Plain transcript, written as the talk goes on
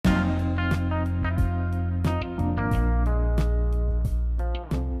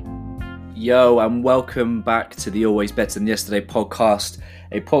Yo, and welcome back to the Always Better Than Yesterday podcast,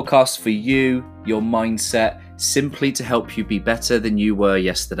 a podcast for you, your mindset, simply to help you be better than you were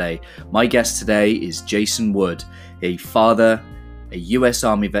yesterday. My guest today is Jason Wood, a father, a US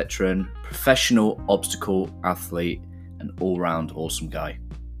Army veteran, professional obstacle athlete, and all-round awesome guy.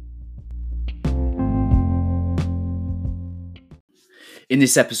 In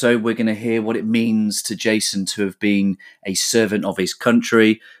this episode, we're going to hear what it means to Jason to have been a servant of his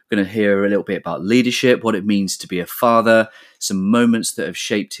country. We're going to hear a little bit about leadership, what it means to be a father, some moments that have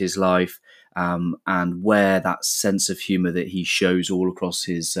shaped his life, and where that sense of humor that he shows all across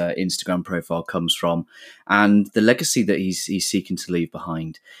his Instagram profile comes from, and the legacy that he's seeking to leave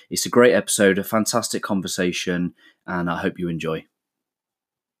behind. It's a great episode, a fantastic conversation, and I hope you enjoy.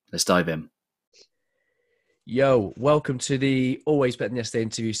 Let's dive in. Yo, welcome to the Always Better Than Yesterday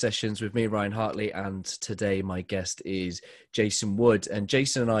interview sessions with me, Ryan Hartley, and today my guest is Jason Wood. And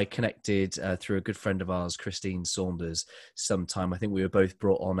Jason and I connected through a good friend of ours, Christine Saunders, sometime. I think we were both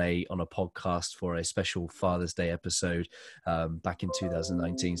brought on a podcast for a special Father's Day episode back in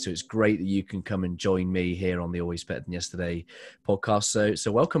 2019. So it's great that you can come and join me here on the Always Better Than Yesterday podcast.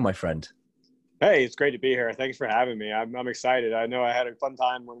 So welcome, my friend. Hey, it's great to be here. Thanks for having me. I'm excited. I know I had a fun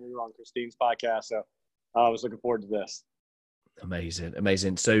time when we were on Christine's podcast, so I was looking forward to this.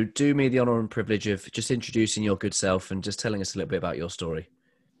 Amazing. So do me the honor and privilege of just introducing your good self and just telling us a little bit about your story.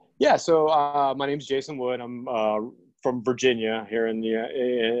 Yeah, so my name's Jason Wood. I'm from Virginia here in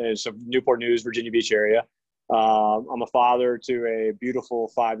the Newport News, Virginia Beach area. I'm a father to a beautiful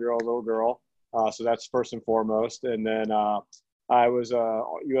 5-year-old little girl. So that's first and foremost. And then I was a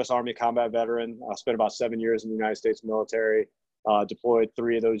U.S. Army combat veteran. I spent about 7 years in the United States military, deployed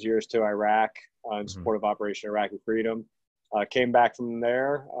 3 of those years to Iraq in support of Operation Iraqi Freedom. Came back from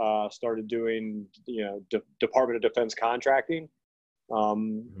there, started doing, Department of Defense contracting.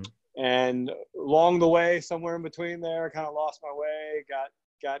 And along the way, somewhere in between there, kind of lost my way,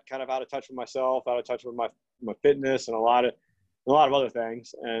 got kind of out of touch with myself, out of touch with my fitness and a lot of other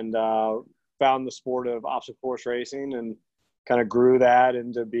things, and found the sport of obstacle course racing and kind of grew that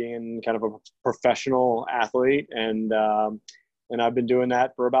into being kind of a professional athlete. And I've been doing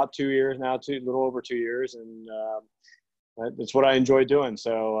that for about 2 years now, a little over 2 years. And that's what I enjoy doing.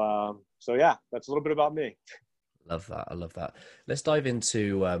 So yeah, that's a little bit about me. I love that. Let's dive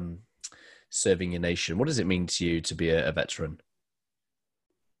into serving your nation. What does it mean to you to be a veteran?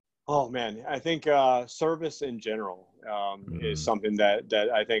 Oh man, I think service in general is something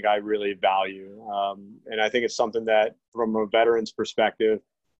that I think I really value. And I think it's something that from a veteran's perspective,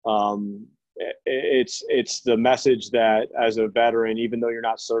 it's the message that as a veteran, even though you're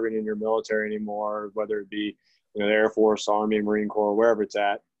not serving in your military anymore, whether it be the Air Force, Army, Marine Corps, wherever it's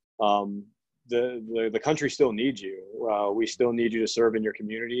at, the country still needs you. We still need you to serve in your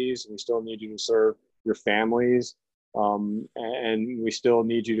communities. We still need you to serve your families, and we still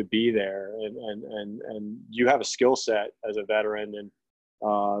need you to be there. And you have a skill set as a veteran, and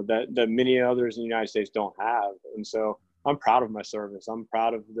that many others in the United States don't have. And so I'm proud of my service. I'm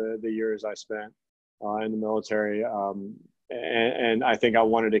proud of the years I spent in the military. And I think I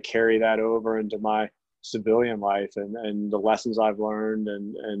wanted to carry that over into my civilian life and the lessons I've learned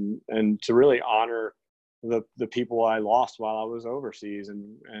and to really honor the people I lost while I was overseas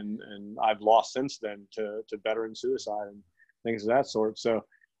and I've lost since then to veteran suicide and things of that sort. So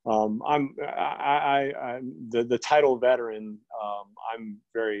I'm the title veteran. I'm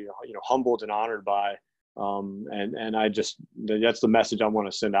very humbled and honored by. And that's the message I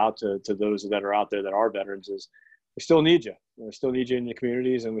want to send out to those that are out there that are veterans is we still need you. We still need you in your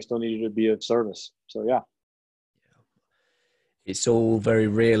communities, and we still need you to be of service. So, yeah. It's all very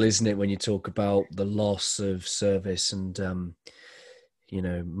real, isn't it, when you talk about the loss of service and,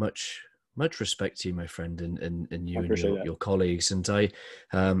 much respect to you, my friend, and you and your colleagues. And I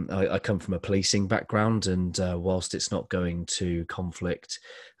come from a policing background, and whilst it's not going to conflict,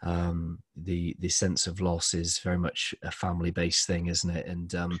 the sense of loss is very much a family-based thing, isn't it?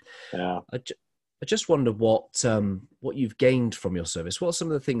 And I just wonder what you've gained from your service. What are some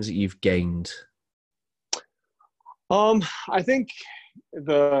of the things that you've gained? I think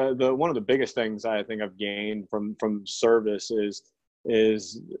the one of the biggest things I think I've gained from service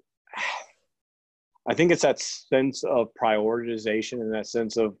is I think it's that sense of prioritization and that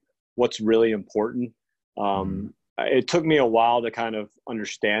sense of what's really important. It took me a while to kind of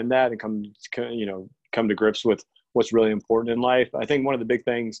understand that and come to grips with what's really important in life. I think one of the big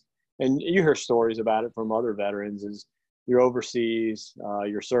things, and you hear stories about it from other veterans, is you're overseas,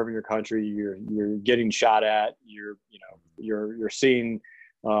 you're serving your country, you're getting shot at, you're seeing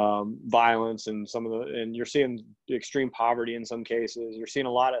violence and and you're seeing extreme poverty in some cases. You're seeing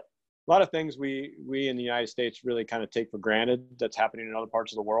a lot of a lot of things we in the United States really kind of take for granted that's happening in other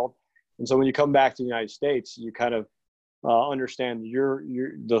parts of the world. And so when you come back to the United States, you kind of understand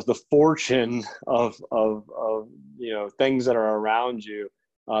the fortune of things that are around you,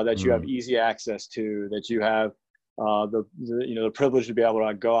 that you have easy access to, that you have the privilege to be able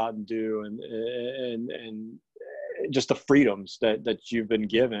to go out and do, and just the freedoms that you've been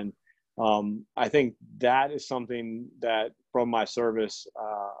given. I think that is something that from my service,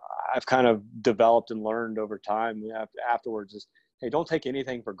 I've kind of developed and learned over time afterwards is, hey, don't take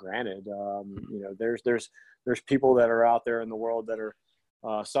anything for granted. There's people that are out there in the world that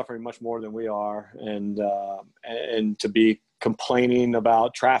are suffering much more than we are. And to be complaining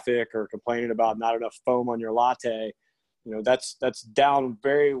about traffic or complaining about not enough foam on your latte, that's down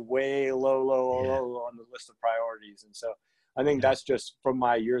very way low on the list of priorities. And so I think that's just from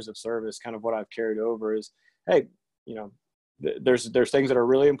my years of service, kind of what I've carried over is, hey, there's things that are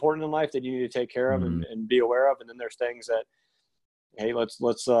really important in life that you need to take care of and be aware of. And then there's things that, hey, let's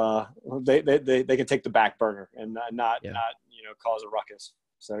they can take the back burner and not cause a ruckus.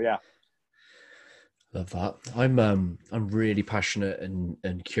 So yeah. Love that. I'm really passionate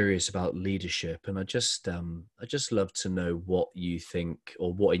and curious about leadership, and I just love to know what you think,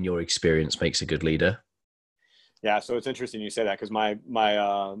 or what in your experience makes a good leader. Yeah, so it's interesting you say that, because my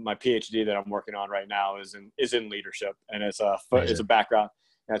PhD that I'm working on right now is in leadership, and it's a background.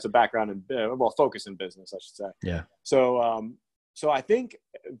 And it's a background in focus in business, I should say. Yeah. So I think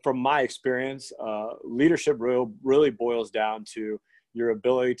from my experience, leadership really boils down to your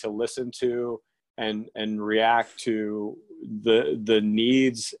ability to listen to and react to the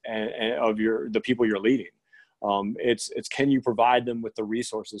needs of the people you're leading. It's can you provide them with the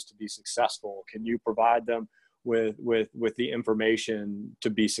resources to be successful? Can you provide them with the information to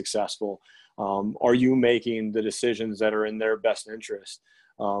be successful? Are you making the decisions that are in their best interest?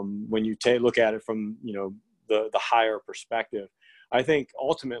 When you look at it from the higher perspective, I think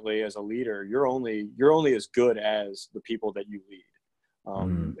ultimately as a leader, you're only as good as the people that you lead.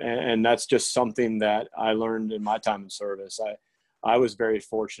 And that's just something that I learned in my time in service. I was very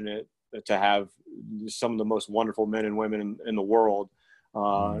fortunate to have some of the most wonderful men and women in the world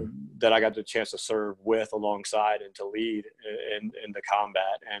that I got the chance to serve with, alongside, and to lead in the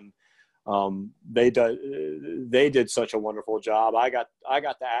combat. And they did such a wonderful job. I got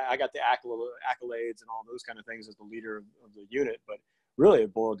the accolades and all those kind of things as the leader of the unit, but really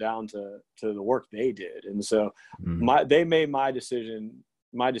it boiled down to the work they did. And so they made my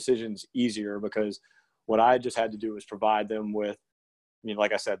decisions easier, because what I just had to do was provide them with,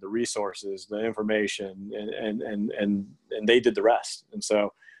 like I said, the resources, the information, and they did the rest. And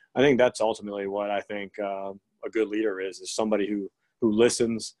so I think that's ultimately what I think a good leader is somebody who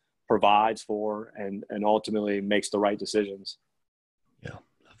listens, provides for, and ultimately makes the right decisions. Yeah,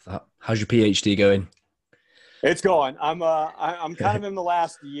 love that. How's your PhD going? It's going. I'm kind of in the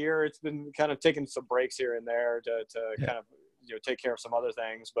last year. It's been kind of taking some breaks here and there to kind of take care of some other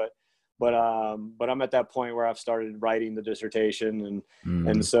things, but I'm at that point where I've started writing the dissertation,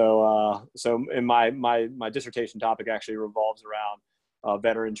 and so in my dissertation topic actually revolves around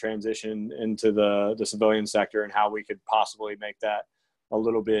veteran transition into the civilian sector, and how we could possibly make that a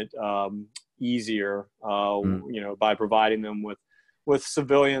little bit easier, by providing them with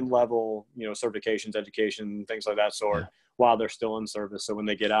civilian level, certifications, education, things like that sort, while they're still in service. So when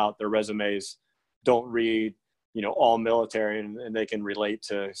they get out, their resumes don't read, all military, and they can relate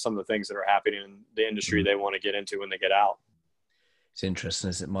to some of the things that are happening in the industry they want to get into when they get out. It's interesting,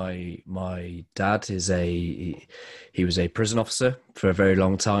 is that my dad he was a prison officer for a very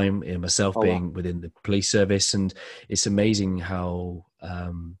long time, and myself being within the police service. And it's amazing how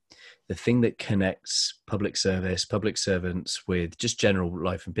the thing that connects public service, public servants with just general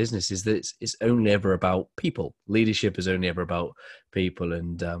life and business is that it's only ever about people. Leadership is only ever about people.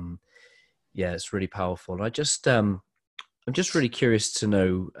 And it's really powerful. And I'm just really curious to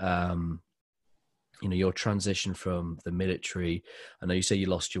know, your transition from the military. I know you say you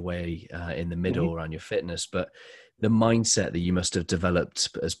lost your way in the middle around your fitness, but the mindset that you must have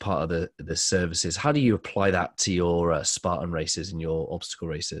developed as part of the services, how do you apply that to your Spartan races and your obstacle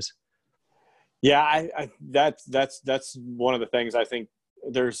races? Yeah, that's one of the things. I think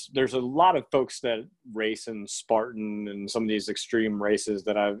there's a lot of folks that race in Spartan and some of these extreme races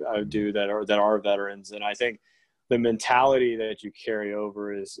that I do that are veterans. And I think the mentality that you carry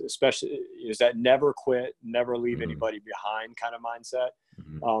over is that never quit, never leave anybody behind kind of mindset.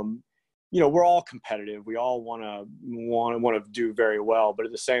 We're all competitive. We all want to do very well, but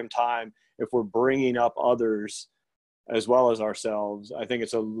at the same time, if we're bringing up others as well as ourselves, I think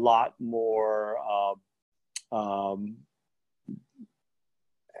it's a lot more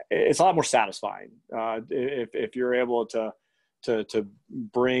it's a lot more satisfying if you're able to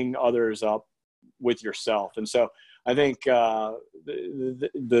bring others up with yourself. And so I think the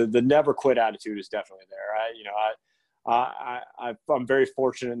never quit attitude is definitely there. I'm very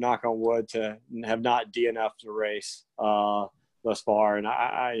fortunate, knock on wood, to have not DNF'd a race thus far, and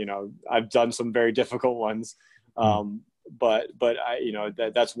I've done some very difficult ones. But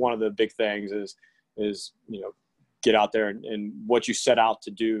that's one of the big things is get out there and what you set out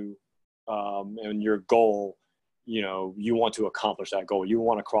to do, and your goal, you want to accomplish that goal. You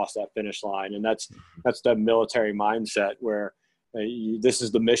want to cross that finish line. And that's that military mindset where this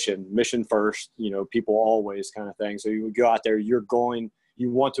is the mission first, people always kind of thing. So you go out there, you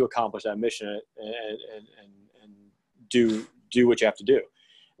want to accomplish that mission and do what you have to do.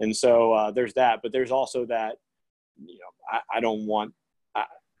 And so there's that, but there's also that, I'm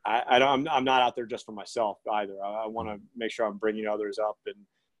not out there just for myself either. I want to make sure I'm bringing others up and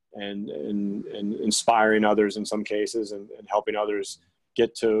inspiring others in some cases, and helping others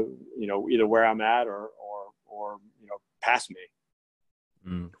get to, either where I'm at or past me.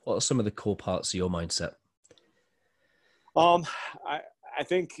 What are some of the core parts of your mindset? I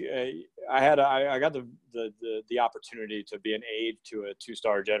think I got the opportunity to be an aide to a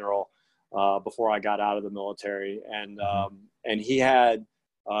 2-star general before I got out of the military, and he had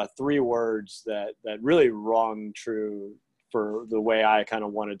 3 words that really rung true for the way I kind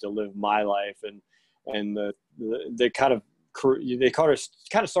of wanted to live my life, and they kind of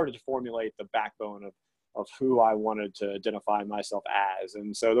started to formulate the backbone of who I wanted to identify myself as.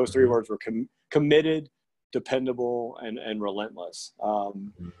 And so those 3 words were committed, dependable, and relentless.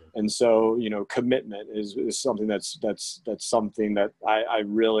 And so, commitment is something that's something that I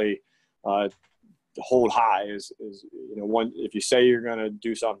really hold high. Is one, if you say you're going to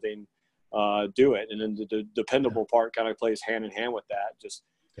do something, do it. And then the dependable part kind of plays hand in hand with that. Just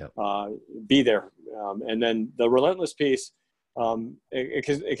be there. And then the relentless piece,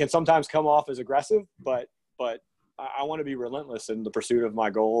 it can sometimes come off as aggressive, but I want to be relentless in the pursuit of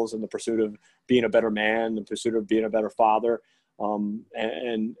my goals, and the pursuit of being a better man, the pursuit of being a better father. And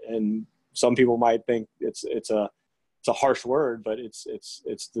some people might think it's a harsh word, but it's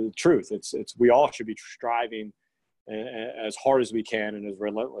the truth. We all should be striving as hard as we can and as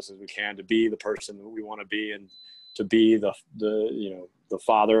relentless as we can to be the person that we want to be, and to be the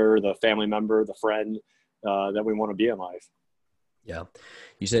father, the family member, the friend that we want to be in life. Yeah.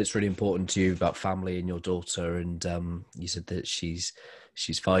 You said it's really important to you about family and your daughter, and you said that she's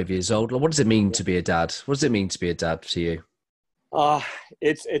 5 years old. What does it mean to be a dad? What does it mean to be a dad to you?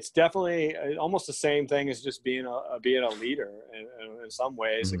 It's definitely almost the same thing as just being a leader in some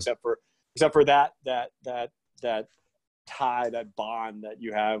ways, except for that tie, that bond that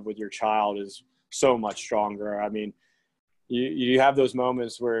you have with your child is so much stronger. I mean, you have those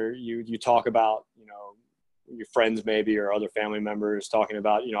moments where you talk about, your friends maybe, or other family members talking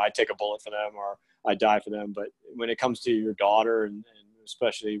about, I take a bullet for them, or I die for them. But when it comes to your daughter, and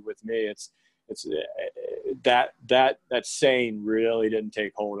especially with me, it's that saying really didn't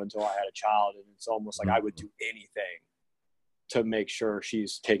take hold until I had a child. And it's almost like I would do anything to make sure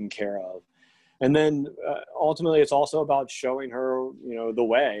she's taken care of. And then ultimately it's also about showing her, the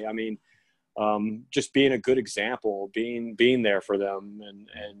way. I mean, just being a good example, being there for them, and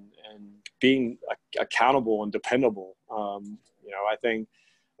being accountable and dependable. I think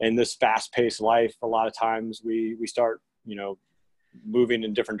in this fast-paced life, a lot of times we start, moving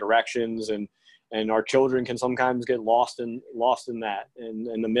in different directions, and our children can sometimes get lost in that,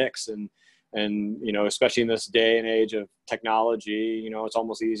 in the mix. And especially in this day and age of technology, it's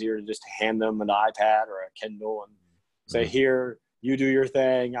almost easier to just hand them an iPad or a Kindle and say, here, you do your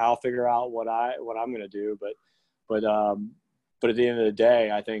thing, I'll figure out what I'm going to do. But at the end of the day,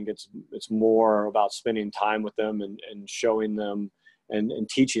 I think it's more about spending time with them, and showing them and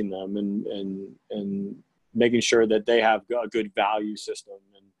teaching them, and making sure that they have a good value system,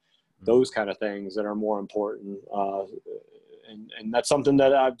 and those kind of things that are more important. And that's something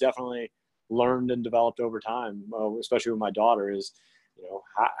that I've definitely learned and developed over time, especially with my daughter, is,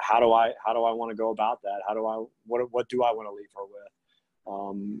 how do I want to go about that? What do I want to leave her with?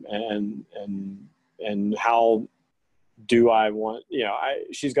 And how do I want,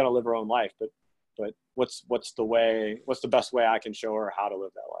 she's going to live her own life, but what's the best way I can show her how to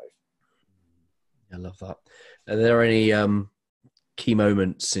live that life? I love that. Are there any key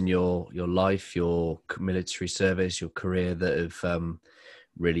moments in your life, your military service, your career, that have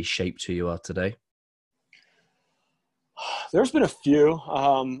really shaped who you are today? There's been a few.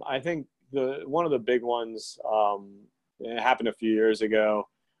 I think one of the big ones, it happened a few years ago,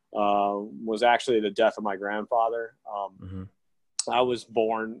 was actually the death of my grandfather. I was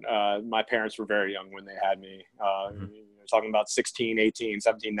born, my parents were very young when they had me, talking about 16, 18,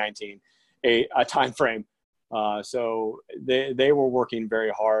 17, 19, a time frame. So they were working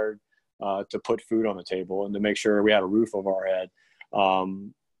very hard to put food on the table and to make sure we had a roof over our head.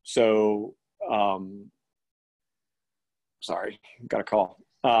 Sorry, got a call.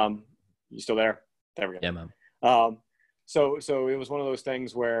 You still there? There we go. Yeah, man. So it was one of those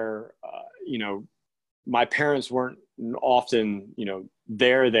things where, my parents weren't often,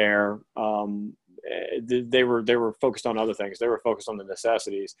 there. They were focused on other things. They were focused on the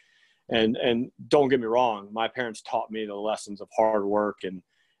necessities. And don't get me wrong, my parents taught me the lessons of hard work and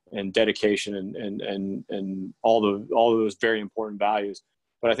dedication and all those very important values.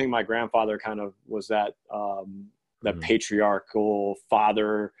 But I think my grandfather kind of was that patriarchal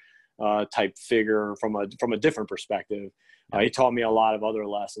father type figure from a different perspective. He taught me a lot of other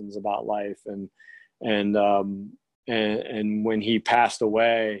lessons about life, and when he passed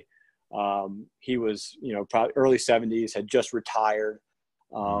away, he was, probably early 70s, had just retired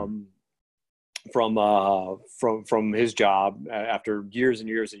from his job after years and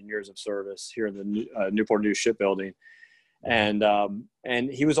years and years of service here in the Newport News shipbuilding. And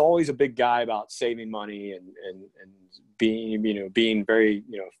he was always a big guy about saving money and being very,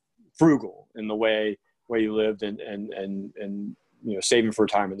 frugal in the way he lived and saving for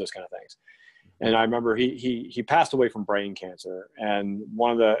retirement, those kind of things. And I remember he passed away from brain cancer. And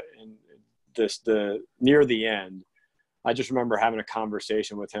near the end, I just remember having a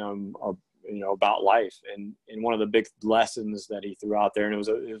conversation with him, about life. And one of the big lessons that he threw out there, and it was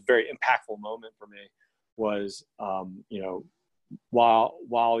a very impactful moment for me, was,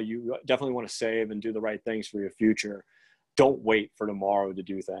 while you definitely want to save and do the right things for your future, don't wait for tomorrow to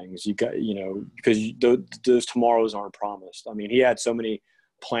do things. You got, because those tomorrows aren't promised. I mean, he had so many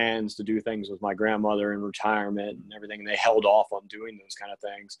plans to do things with my grandmother in retirement and everything, and they held off on doing those kind of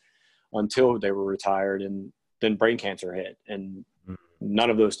things until they were retired, and then brain cancer hit, and none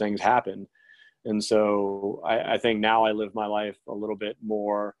of those things happened. And so I think now I live my life a little bit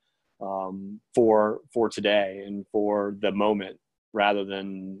more for today and for the moment, rather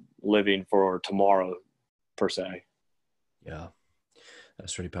than living for tomorrow per se. Yeah,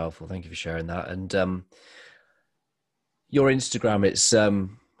 that's really powerful. Thank you for sharing that. And your Instagram,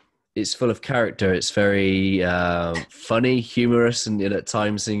 it's full of character. It's very funny, humorous, and at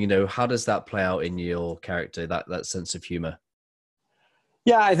times, and how does that play out in your character? That sense of humor.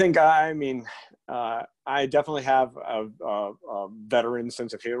 Yeah, I think I definitely have a veteran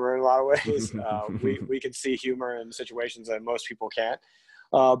sense of humor in a lot of ways. We can see humor in situations that most people can't.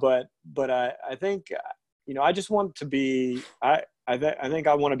 But I think, I just want to be. I think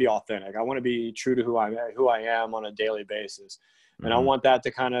I want to be authentic. I want to be true to who I am on a daily basis, and I want that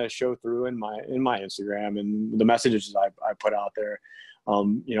to kind of show through in my Instagram and the messages I put out there.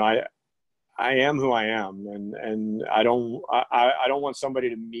 I am who I am, and I don't want somebody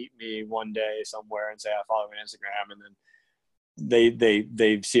to meet me one day somewhere and say I follow on Instagram, and then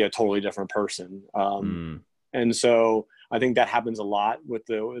they see a totally different person. And so I think that happens a lot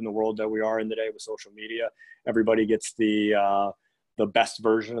in the world that we are in today with social media. Everybody gets the best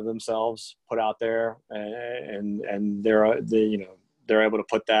version of themselves put out there, and they're able to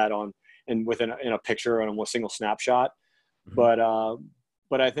put that on in a picture on a single snapshot. But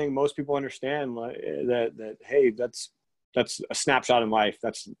I think most people understand that hey, that's a snapshot in life.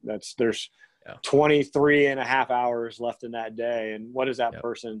 There's 23 and a half hours left in that day, and what is that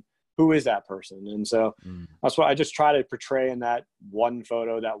person? Who is that person? And so that's what I just try to portray in that one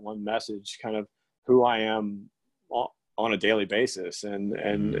photo, that one message, kind of who I am on a daily basis, and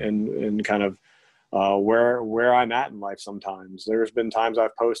kind of where I'm at in life. Sometimes there's been times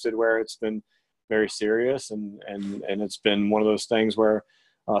I've posted where it's been very serious, and it's been one of those things where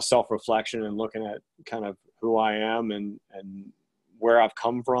self-reflection and looking at kind of who I am and where I've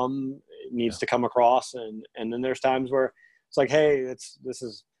come from needs to come across. And then there's times where it's like, hey,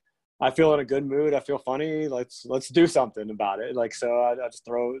 I feel in a good mood. I feel funny. Let's do something about it. Like, so I just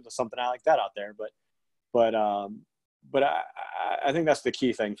throw something out like that out there. But I think that's the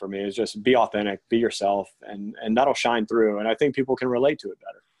key thing for me, is just be authentic, be yourself, and that'll shine through. And I think people can relate to it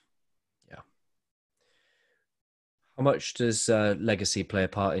better. Yeah. How much does legacy play a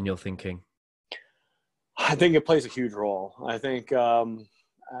part in your thinking? I think it plays a huge role. I think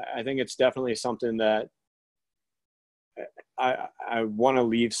it's definitely something that I want to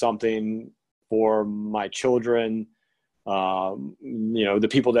leave something for my children, the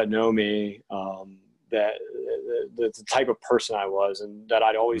people that know me, that the type of person I was, and that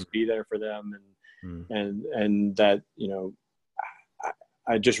I'd always be there for them, and that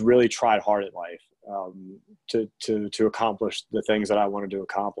I just really tried hard at life, to accomplish the things that I wanted to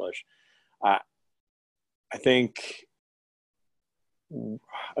accomplish. I think,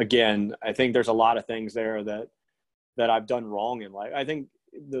 again, I think there's a lot of things there that I've done wrong in life. I think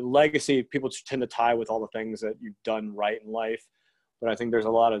the legacy, people tend to tie with all the things that you've done right in life. But I think there's a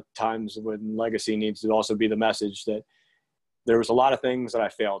lot of times when legacy needs to also be the message that there was a lot of things that I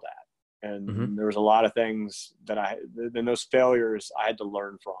failed at. And there was a lot of things that in those failures I had to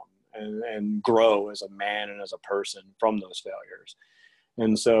learn from and grow as a man and as a person from those failures.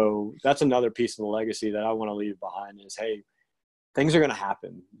 And so that's another piece of the legacy that I want to leave behind is, hey, things are going to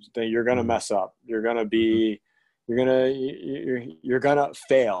happen. You're going to mess up. You're going to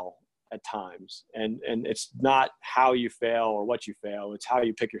fail at times. And it's not how you fail or what you fail. It's how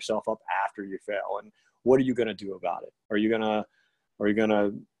you pick yourself up after you fail. And what are you going to do about it? Are you going to,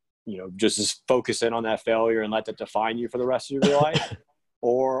 just focus in on that failure and let that define you for the rest of your life?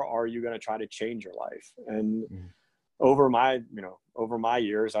 Or are you going to try to change your life? And over my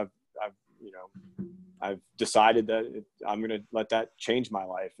years, I've decided that I'm going to let that change my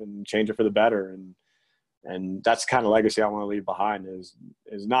life and change it for the better. And that's the kind of legacy I want to leave behind is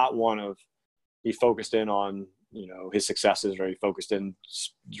not one of he focused in on, his successes or he focused in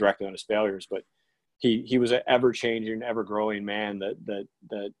directly on his failures, but he was an ever changing, ever growing man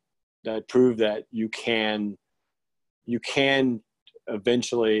that proved that you can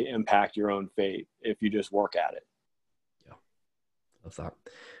eventually impact your own fate if you just work at it. Yeah. Love that.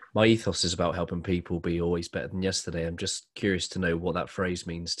 My ethos is about helping people be always better than yesterday. I'm just curious to know what that phrase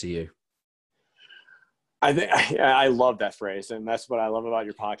means to you. I love that phrase, and that's what I love about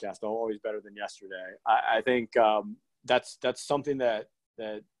your podcast. Always better than yesterday. I think that's something that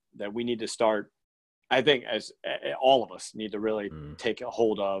we need to start. I think as all of us need to really take a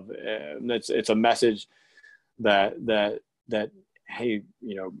hold of. It's a message that hey,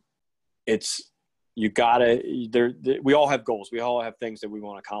 it's you gotta. We all have goals. We all have things that we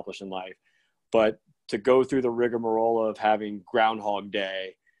want to accomplish in life, but to go through the rigmarole of having Groundhog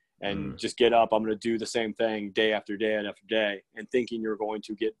Day. And just get up, I'm going to do the same thing day after day after day, and thinking you're going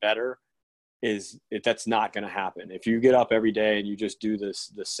to get better that's not going to happen. If you get up every day and you just do the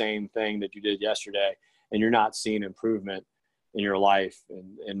same thing that you did yesterday, and you're not seeing improvement in your life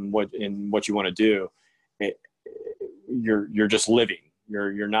and what you want to do, you're just living.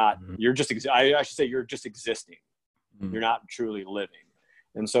 You're not. You're just. I should say you're just existing. You're not truly living.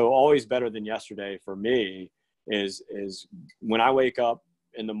 And so, always better than yesterday for me is when I wake up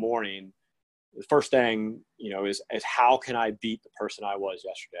in the morning, the first thing, is how can I beat the person I was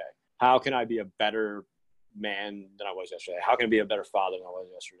yesterday? How can I be a better man than I was yesterday? How can I be a better father than I was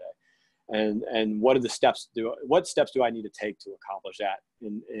yesterday? And what steps do I need to take to accomplish that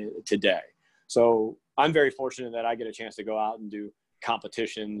in today? So I'm very fortunate that I get a chance to go out and do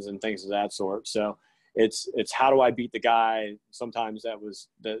competitions and things of that sort. So it's how do I beat the guy sometimes that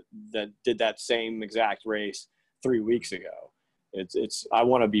did that same exact race 3 weeks ago? It's I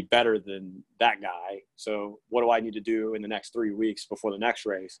want to be better than that guy. So what do I need to do in the next 3 weeks before the next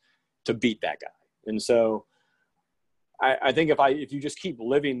race to beat that guy? And so I think if you just keep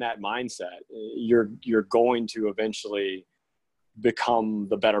living that mindset, you're going to eventually become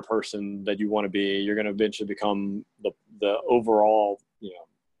the better person that you want to be. You're going to eventually become the overall,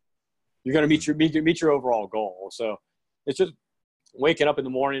 you're going to meet your overall goal. So it's just waking up in the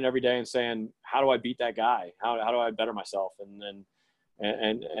morning every day and saying, how do I beat that guy? How do I better myself? And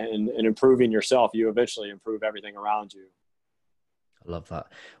improving yourself, you eventually improve everything around you. I love that.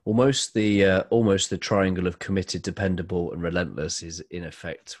 Almost the triangle of committed, dependable, and relentless is in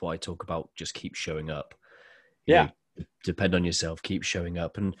effect what I talk about. Just keep showing up. Depend on yourself, keep showing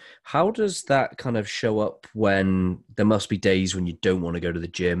up. And how does that kind of show up when there must be days when you don't want to go to the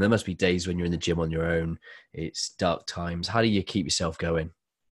gym? There must be days when you're in the gym on your own. It's dark times. How do you keep yourself going?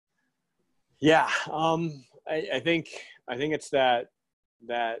 Yeah. I think it's that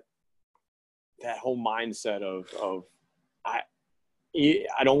whole mindset of I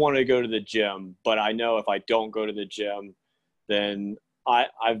don't want to go to the gym, but I know if I don't go to the gym, then I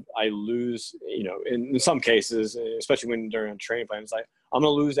lose, in some cases, especially when during a training plan, it's like, I'm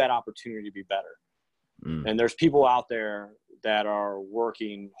going to lose that opportunity to be better. And there's people out there that are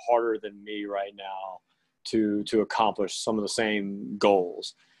working harder than me right now to accomplish some of the same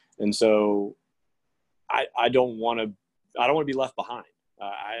goals. And so I don't want to be left behind.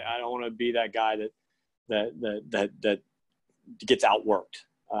 I don't want to be that guy that gets outworked.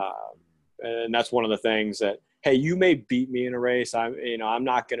 And that's one of the things that, hey, you may beat me in a race. I'm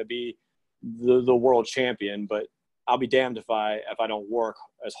not going to be the world champion, but I'll be damned if I don't work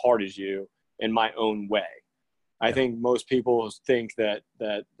as hard as you in my own way. I think most people think that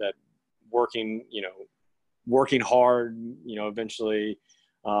working hard, eventually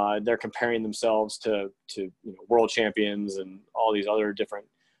they're comparing themselves to world champions and all these other different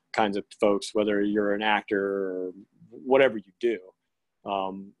kinds of folks, whether you're an actor or whatever you do.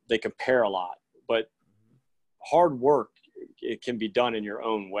 They compare a lot, but hard work, it can be done in your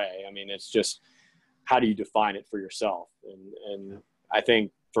own way. I mean, it's just, how do you define it for yourself? And I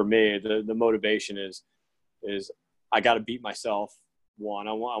think for me, the motivation is I got to beat myself. One,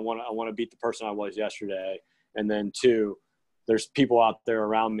 I want to beat the person I was yesterday. And then two, there's people out there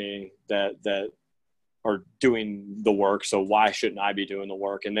around me that are doing the work. So why shouldn't I be doing the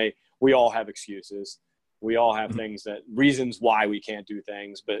work? And we all have excuses. We all have reasons why we can't do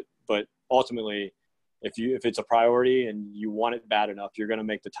things, but ultimately, if it's a priority and you want it bad enough, you're going to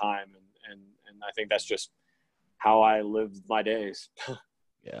make the time. And I think that's just how I live my days.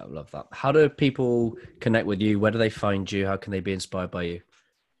 Yeah, I love that. How do people connect with you? Where do they find you? How can they be inspired by you?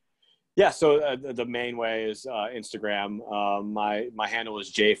 Yeah, so the main way is Instagram. My handle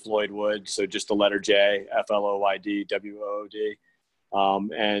is J Floyd Wood, so just the letter J, FLOYD WOOD,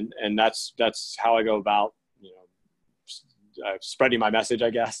 and that's how I go about spreading my message,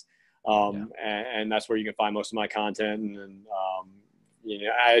 I guess. And that's where you can find most of my content. And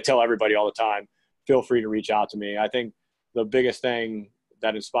I tell everybody all the time, feel free to reach out to me. I think the biggest thing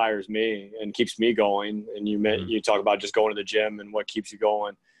that inspires me and keeps me going, and you talk about just going to the gym and what keeps you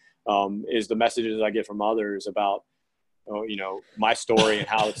going, is the messages I get from others about, my story and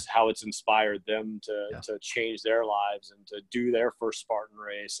how it's inspired them to change their lives and to do their first Spartan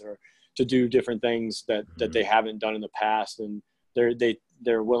race, or to do different things that they haven't done in the past. And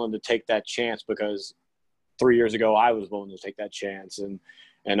they're willing to take that chance, because 3 years ago I was willing to take that chance, and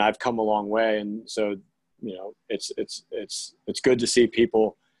I've come a long way. And so, it's good to see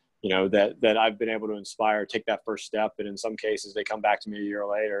people, that I've been able to inspire, take that first step. And in some cases they come back to me a year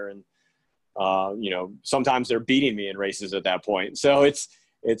later, and, sometimes they're beating me in races at that point. So it's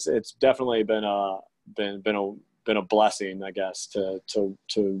definitely been a blessing, I guess, to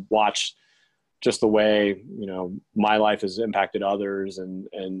watch just the way, my life has impacted others and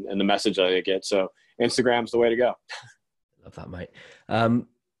the message that I get. So Instagram's the way to go. Love that, mate.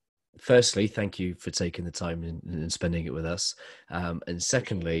 Firstly, thank you for taking the time and spending it with us. And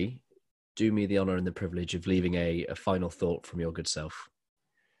secondly, do me the honor and the privilege of leaving a final thought from your good self.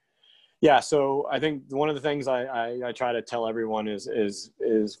 Yeah. So I think one of the things I try to tell everyone is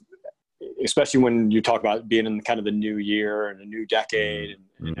especially when you talk about being in kind of the new year and a new decade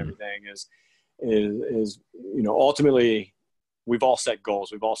and everything, is ultimately we've all set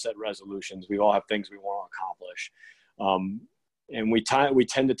goals, we've all set resolutions, we all have things we want to accomplish. And we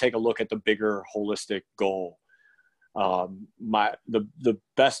tend to take a look at the bigger holistic goal. The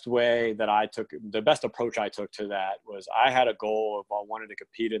best approach I took to that was, I had a goal of I wanted to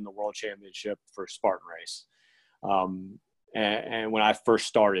compete in the world championship for Spartan race. And when I first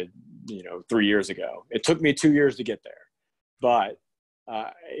started, 3 years ago, it took me 2 years to get there, but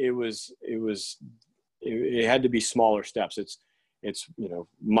it had to be smaller steps.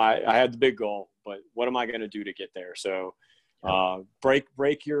 I had the big goal, but what am I going to do to get there? So, break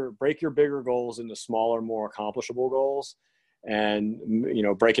your bigger goals into smaller, more accomplishable goals, and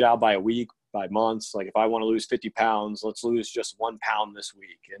break it out by a week, by months. Like, if I want to lose 50 pounds, let's lose just 1 pound this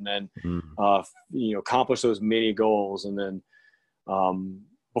week, and then accomplish those mini goals, and then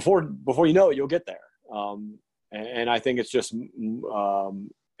before you know it, you'll get there. And I think it's just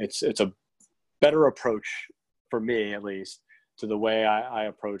it's a better approach, for me at least, to the way I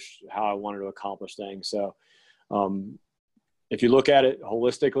approach how I wanted to accomplish things. So if you look at it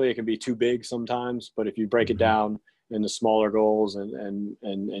holistically, it can be too big sometimes, but if you break it down into smaller goals and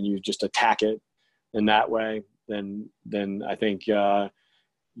you just attack it in that way, then I think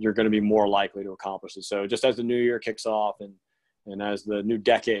you're going to be more likely to accomplish it. So just as the new year kicks off and as the new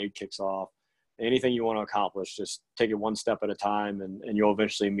decade kicks off, anything you want to accomplish, just take it one step at a time, and you'll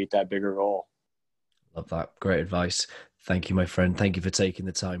eventually meet that bigger goal. Love that. Great advice. Thank you, my friend. Thank you for taking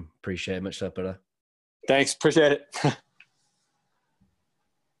the time. Appreciate it. Much love, brother. Thanks. Appreciate it.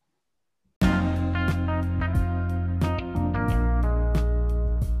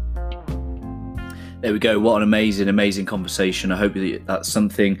 There we go. What an amazing conversation. I hope that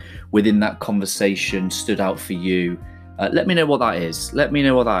something within that conversation stood out for you. Let me know what that is.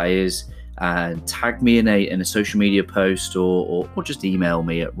 And tag me in a social media post or just email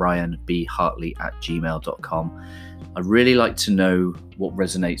me at ryanbhartley@gmail.com. I'd really like to know what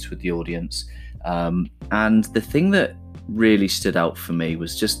resonates with the audience. And the thing that really stood out for me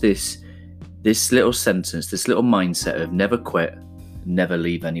was just this little sentence, this little mindset of never quit, never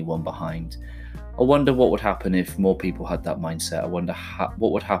leave anyone behind. I wonder what would happen if more people had that mindset. I wonder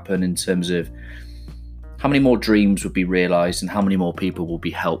what would happen in terms of how many more dreams would be realised and how many more people will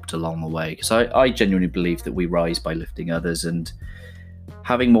be helped along the way. Because I genuinely believe that we rise by lifting others, and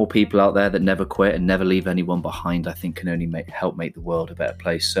having more people out there that never quit and never leave anyone behind, I think can only help make the world a better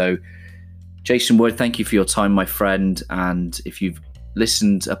place. So Jason Wood, thank you for your time, my friend. And if you've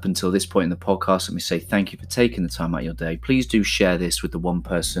listened up until this point in the podcast, let me say thank you for taking the time out of your day. Please do share this with the one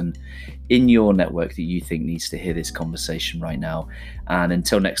person in your network that you think needs to hear this conversation right now. And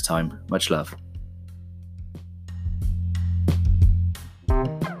until next time, much love.